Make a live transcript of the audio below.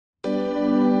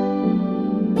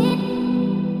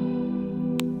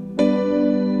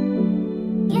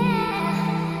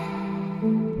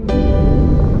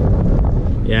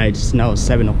it's now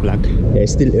 7 o'clock. Yeah,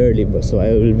 it's still early, but so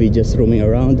I will be just roaming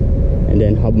around and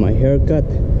then have my haircut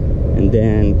and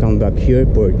then come back here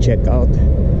for checkout.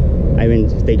 I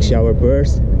mean, take shower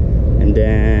first and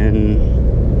then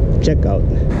check out.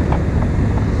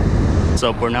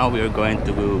 So for now we are going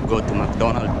to go to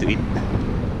McDonald's to eat.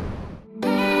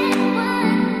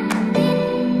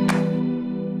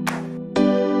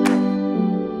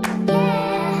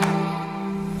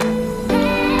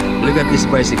 Look at this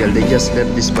bicycle. They just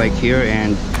left this bike here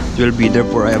and it will be there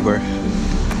forever.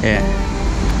 Yeah,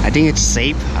 I think it's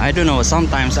safe. I don't know,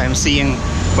 sometimes I'm seeing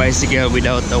bicycle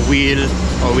without a wheel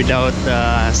or without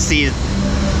a seat,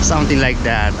 something like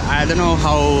that. I don't know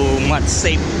how much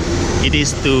safe it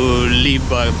is to leave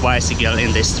a bicycle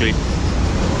in the street.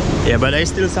 Yeah, but I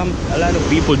still a lot of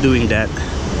people doing that.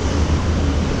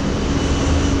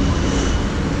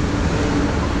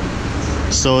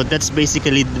 So that's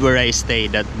basically where I stay,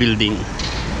 that building,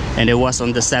 and it was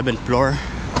on the 7th floor.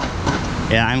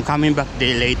 Yeah, I'm coming back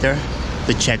there later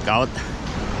to check out.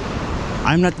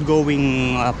 I'm not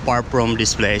going far from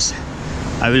this place.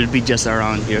 I will be just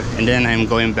around here, and then I'm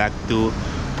going back to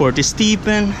Port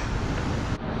Stephen.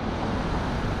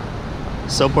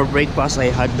 So for breakfast I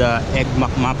had the egg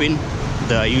McMuffin,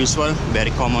 the usual,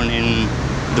 very common in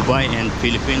Dubai and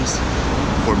Philippines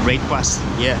for breakfast.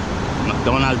 Yeah,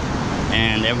 McDonald's.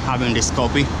 And I'm having this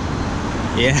coffee.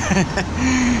 Yeah.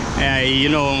 You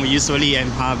know, usually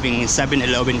I'm having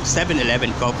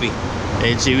 7-Eleven coffee,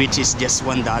 which is just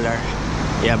 $1.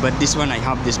 Yeah, but this one I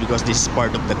have this because this is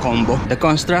part of the combo. The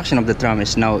construction of the tram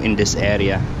is now in this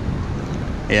area.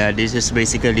 Yeah, this is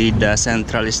basically the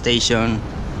central station.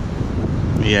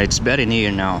 Yeah, it's very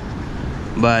near now,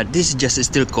 but this is just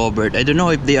still covered. I don't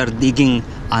know if they are digging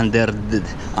under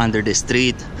the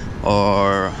street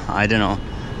or I don't know.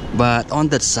 But on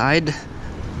that side,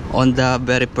 on the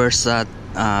very first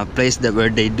place where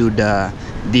they do the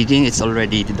digging, it's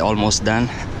already almost done.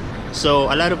 So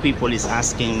a lot of people is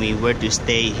asking me where to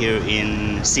stay here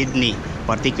in Sydney,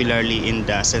 particularly in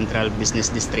the Central Business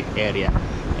District area,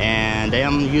 and I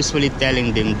am usually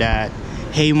telling them that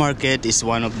Haymarket is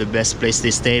one of the best places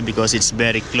to stay because it's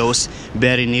very close,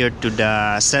 very near to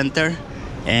the center.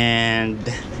 And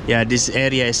yeah, this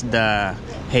area is the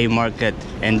Haymarket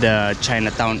and the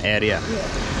Chinatown area.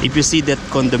 If you see that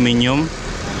condominium,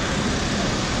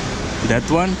 that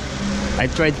one, I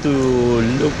tried to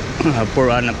look for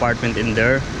an apartment in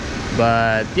there,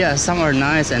 but yeah, some are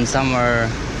nice and some are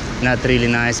not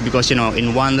really nice because, you know,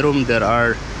 in one room there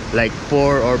are like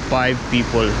 4 or 5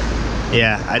 people.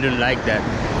 Yeah, I don't like that.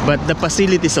 But the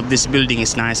facilities of this building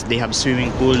is nice. They have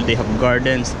swimming pool, they have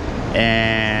gardens,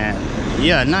 and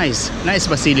yeah, nice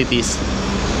facilities.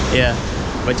 Yeah,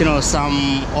 but you know,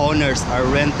 some owners are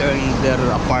renting their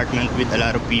apartment with a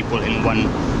lot of people in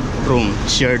one room,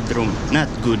 shared room. Not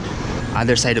good.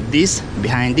 Other side of this,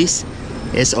 behind this,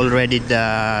 is already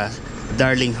the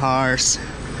Darling Harbours,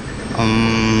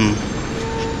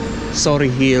 Surrey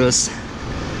Hills,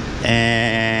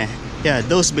 and yeah,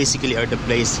 those basically are the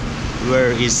place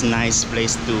where is nice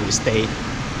place to stay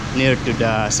near to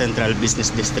the Central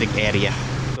Business District area.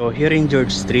 So here in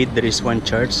George Street there is one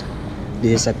church.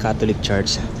 This is a Catholic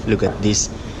church. Look at this.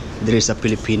 There is a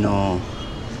Filipino,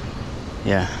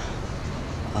 yeah,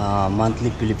 monthly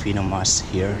Filipino mass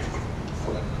here.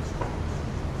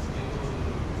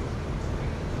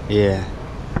 Yeah.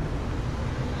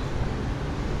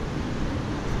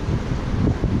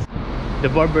 The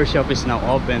barber shop is now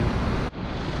open.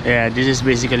 Yeah, this is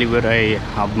basically where I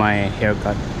have my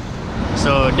haircut.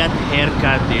 So that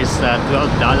haircut is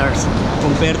 $12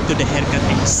 compared to the haircut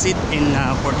I sit in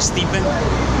Port Stephen,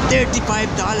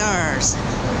 $35.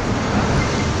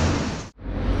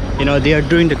 You know, they are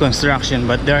doing the construction,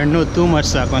 but there are not too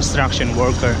much construction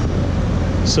worker.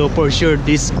 So for sure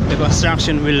the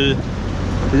construction will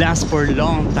last for a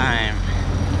long time.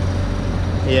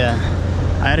 Yeah,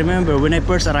 I remember when I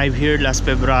first arrived here last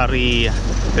February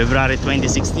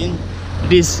 2016,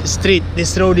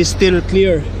 this road is still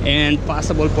clear and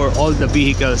passable for all the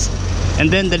vehicles. And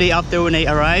then the day after when I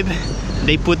arrived,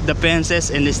 they put the fences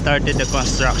and they started the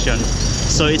construction.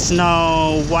 So it's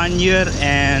now 1 year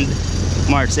and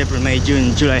March, April, May,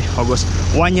 June, July, August,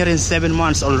 1 year and 7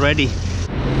 months already.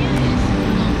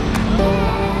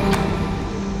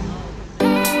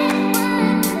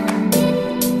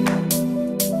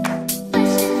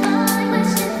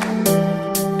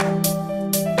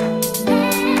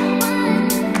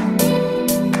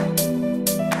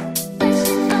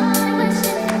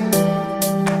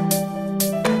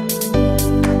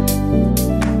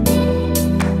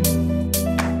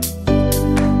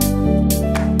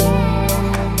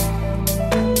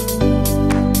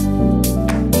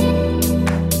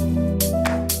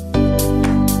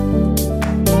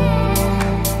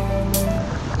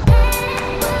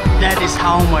 That is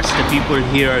how much the people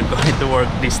here are going to work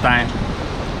this time.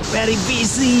 Very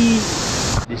busy.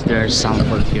 Is there a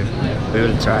sample here? We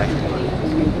will try.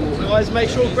 Guys, make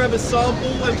sure to grab a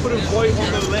sample and put a vote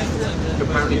on the left.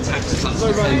 Apparently taxes that's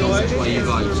where you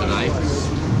go today.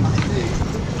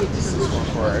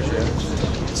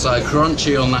 So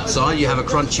crunchy on that side, you have a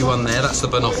crunchy one there, that's the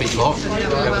banoffee pot.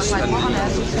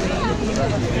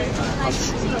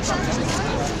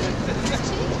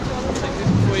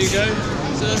 Where you go,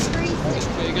 sir?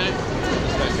 There you go.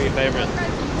 Go for your favourite.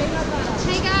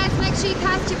 Hey guys, make sure you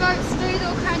cast your vote smooth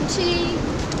or crunchy.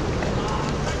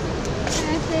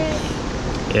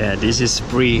 Perfect. Yeah, this is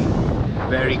free.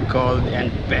 Very cold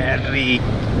and very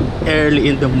early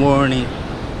in the morning.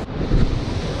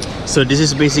 So this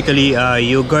is basically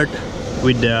yogurt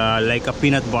with like a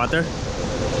peanut butter.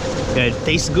 Yeah, it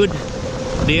tastes good.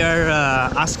 They are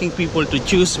asking people to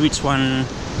choose which one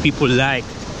people like.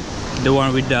 The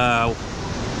one with the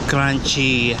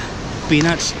crunchy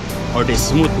peanuts or the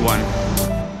smooth one.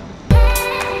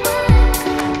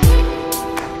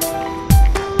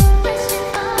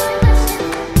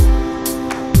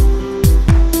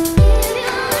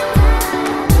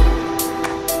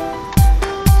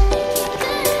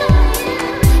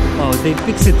 They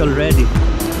fixed it already.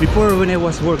 Before, when I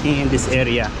was working in this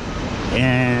area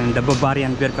and the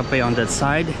Bavarian Beer Cafe on that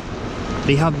side,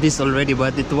 they have this already,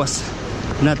 but it was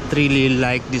not really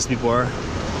like this before.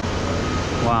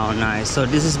 Wow, nice. So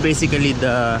this is basically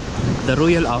the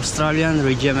Royal Australian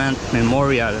Regiment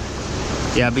Memorial.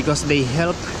 Yeah, because they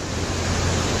helped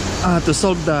to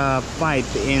solve the fight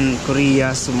in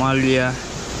Korea, Somalia,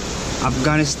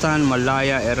 Afghanistan,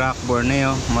 Malaya, Iraq,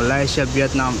 Borneo, Malaysia,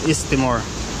 Vietnam, East Timor.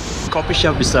 Coffee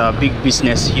shop is a big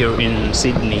business here in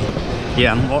Sydney.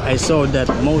 Yeah, I saw that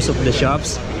most of the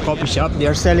shops, coffee shop, they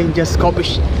are selling just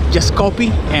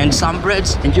coffee and some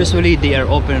breads, and usually they are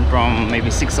open from maybe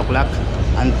 6 o'clock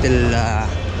until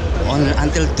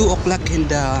 2 o'clock in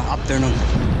the afternoon.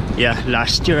 Yeah,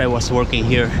 last year I was working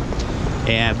here,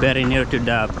 very near to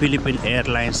the Philippine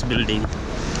Airlines building.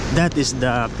 That is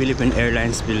the Philippine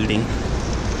Airlines building.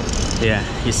 Yeah,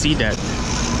 you see that.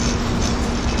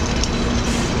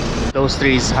 Those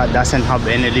trees doesn't have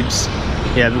any leaves,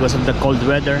 yeah, because of the cold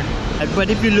weather. But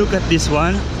if you look at this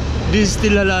one, there's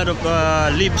still a lot of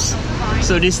leaves.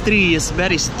 So this tree is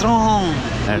very strong.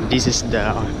 This is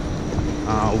the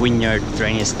Wynyard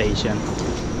train station.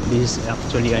 This is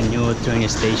actually a new train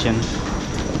station.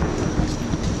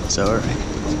 So,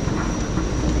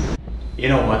 you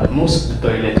know what? Most of the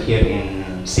toilet here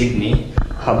in Sydney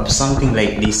have something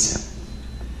like this.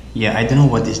 Yeah, I don't know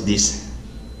what is this.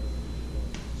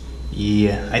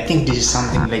 Yeah, I think this is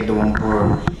something like the one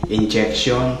for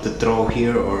injection to throw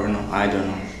here, or no, I don't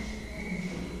know.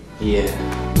 Yeah,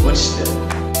 what's that?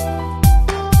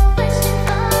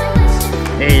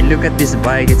 Hey, look at this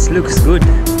bike, it looks good.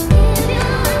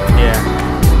 Yeah,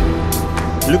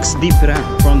 looks different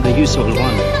from the usual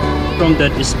one. From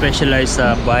that specialized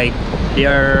bike, they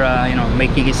are you know,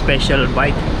 making a special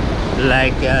bike,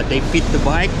 like they fit the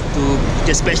bike to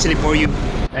just specially for you.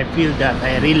 I feel that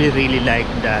I really like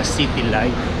the city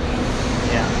life.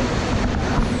 Yeah.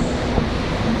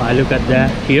 Look at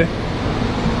that here.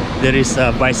 There is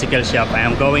a bicycle shop. I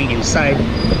am going inside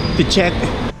to check.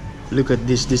 Look at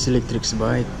this electric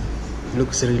bike.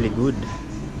 Looks really good.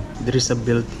 There is a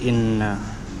built-in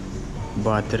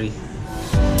battery.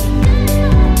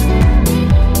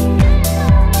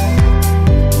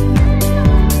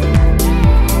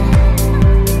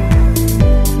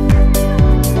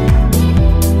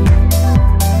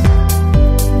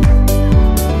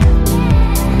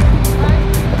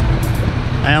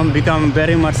 I am become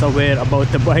very much aware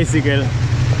about the bicycle.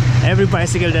 Every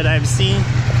bicycle that I've seen,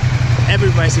 every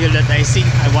bicycle that I see,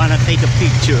 I wanna take a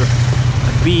picture,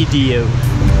 a video.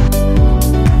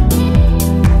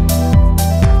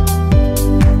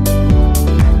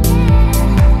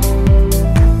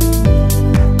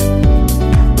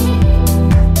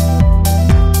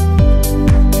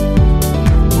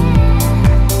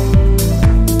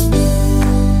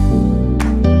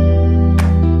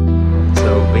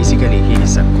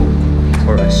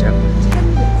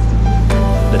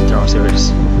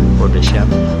 For the shop.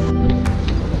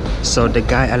 So the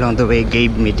guy along the way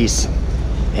gave me this,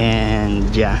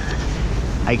 and yeah,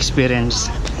 I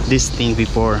experienced this thing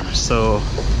before. So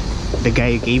the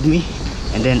guy gave me,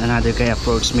 and then another guy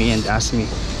approached me and asked me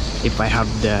if I have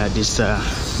this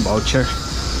voucher.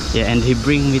 Yeah, and he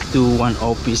bring me to one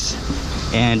office,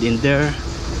 and in there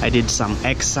I did some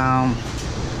exam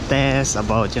tests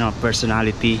about, you know,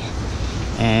 personality,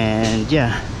 and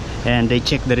yeah, and they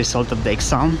checked the result of the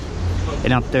exam.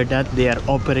 And after that, they are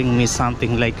offering me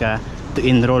something like to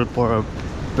enroll for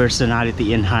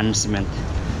personality enhancement.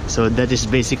 So that is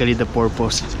basically the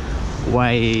purpose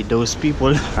why those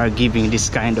people are giving this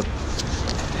kind of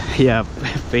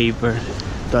paper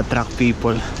to attract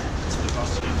people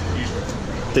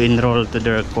to enroll to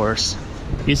their course.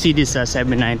 You see this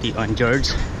 $7.90 on George.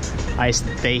 I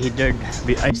stayed there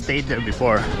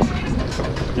before.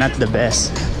 Not the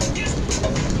best.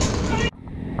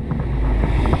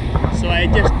 So I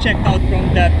just checked out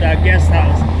from that guest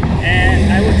house,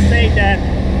 and I would say that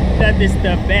that is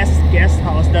the best guest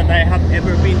house that I have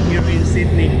ever been here in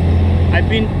Sydney. I've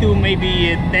been to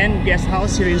maybe 10 guest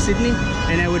houses here in Sydney,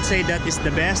 and I would say that is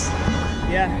the best.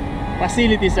 Yeah,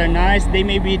 facilities are nice. They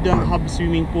maybe don't have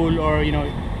swimming pool or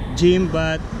gym,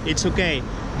 but it's okay.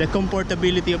 The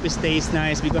comfortability of the stay is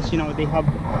nice because they have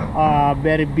a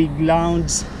very big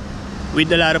lounge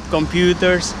with a lot of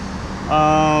computers,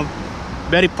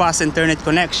 very fast internet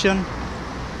connection,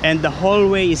 and the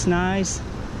hallway is nice,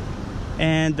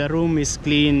 and the room is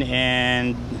clean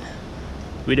and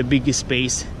with a big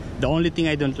space. The only thing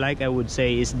I don't like, I would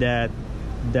say, is that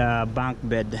the bunk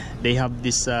bed. They have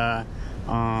this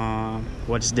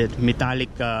what's that,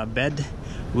 metallic bed,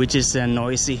 which is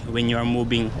noisy when you are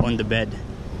moving on the bed.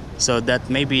 So that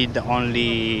may be the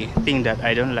only thing that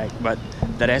I don't like, but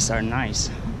the rest are nice.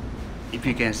 If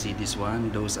you can see this one,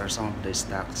 those are some of the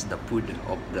stocks, the food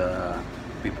of the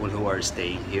people who are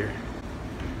staying here.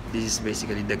 This is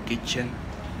basically the kitchen.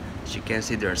 As you can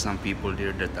see, there are some people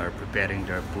there that are preparing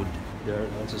their food. There are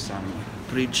also some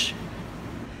fridge,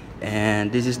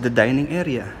 and this is the dining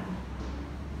area.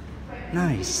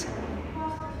 Nice.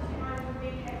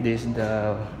 This is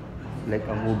the like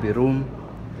a movie room,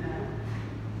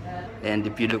 and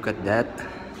if you look at that,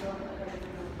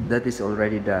 that is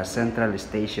already the central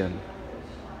station.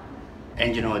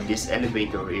 And this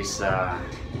elevator is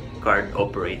card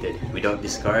operated. Without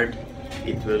this card,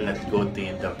 it will not go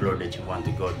to the floor that you want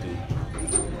to go to.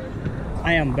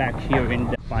 I am back here in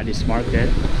the Paddy's Market.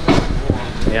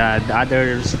 Yeah, the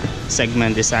other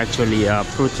segment is actually a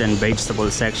fruit and vegetable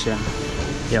section.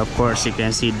 Yeah, of course you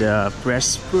can see the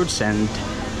fresh fruits and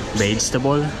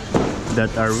vegetable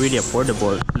that are really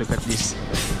affordable. Look at this.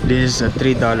 This is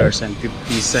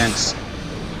 $3.50.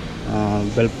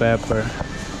 Bell pepper.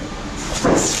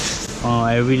 Oh,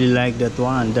 I really like that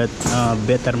one, that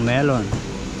better melon,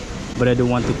 but I don't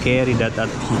want to carry that at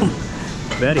home.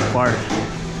 Very far.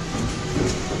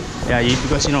 Yeah,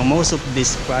 because most of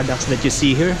these products that you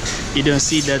see here, you don't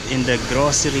see that in the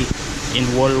grocery, in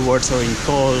Walmarts or in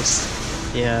Coles.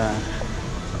 Yeah,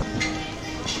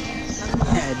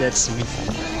 that's me.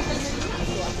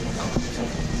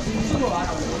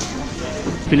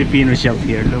 Filipino shop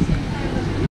here, look.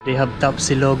 They have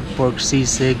tapsilog, pork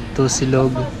sisig,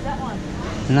 tusilog.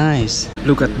 Nice.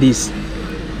 Look at this.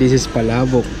 This is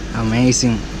palabok.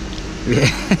 Amazing. Yeah.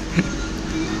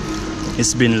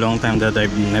 It's been a long time that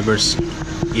I've never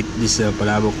eat this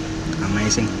palabok.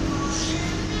 Amazing.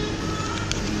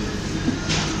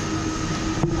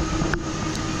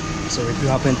 So if you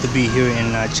happen to be here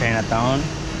in Chinatown,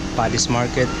 Paddy's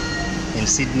Market in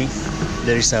Sydney,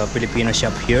 there is a Filipino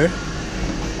shop here.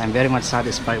 I'm very much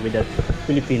satisfied with that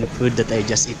Filipino food that I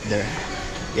just eat there.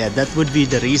 Yeah, that would be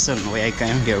the reason why I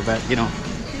came here, but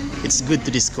it's good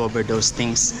to discover those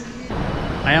things.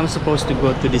 I am supposed to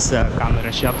go to this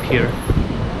camera shop here.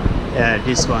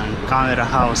 This one, camera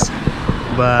house,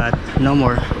 but no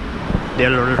more.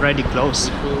 They're already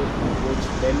closed.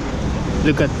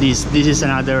 Look at this. This is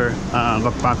another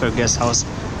backpacker guest house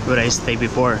where I stayed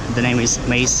before. The name is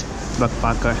Mace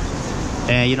Backpacker.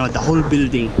 The whole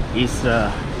building is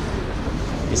a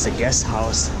guest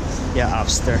house. Yeah,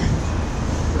 upstairs.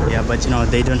 Yeah, but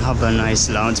they don't have a nice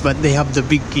lounge, but they have the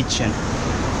big kitchen.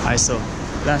 I saw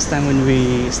last time when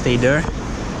we stayed there.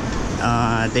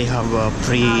 They have a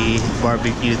free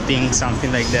barbecue thing,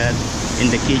 something like that, in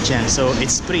the kitchen. So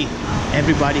it's free.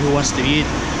 Everybody who wants to eat,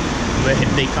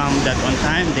 if they come that on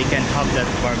time, they can have that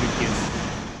barbecue.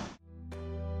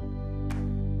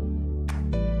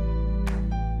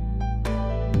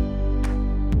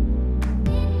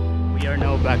 We are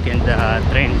now back in the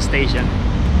train station,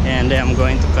 and I'm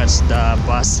going to catch the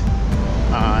bus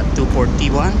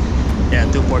 241. Yeah,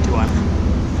 241.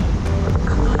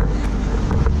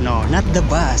 No, not the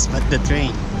bus, but the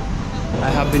train.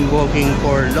 I have been walking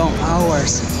for long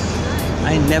hours.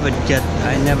 I never get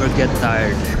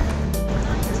tired.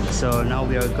 So now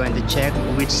we are going to check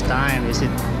which time is it,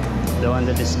 the one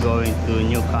that is going to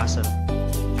Newcastle.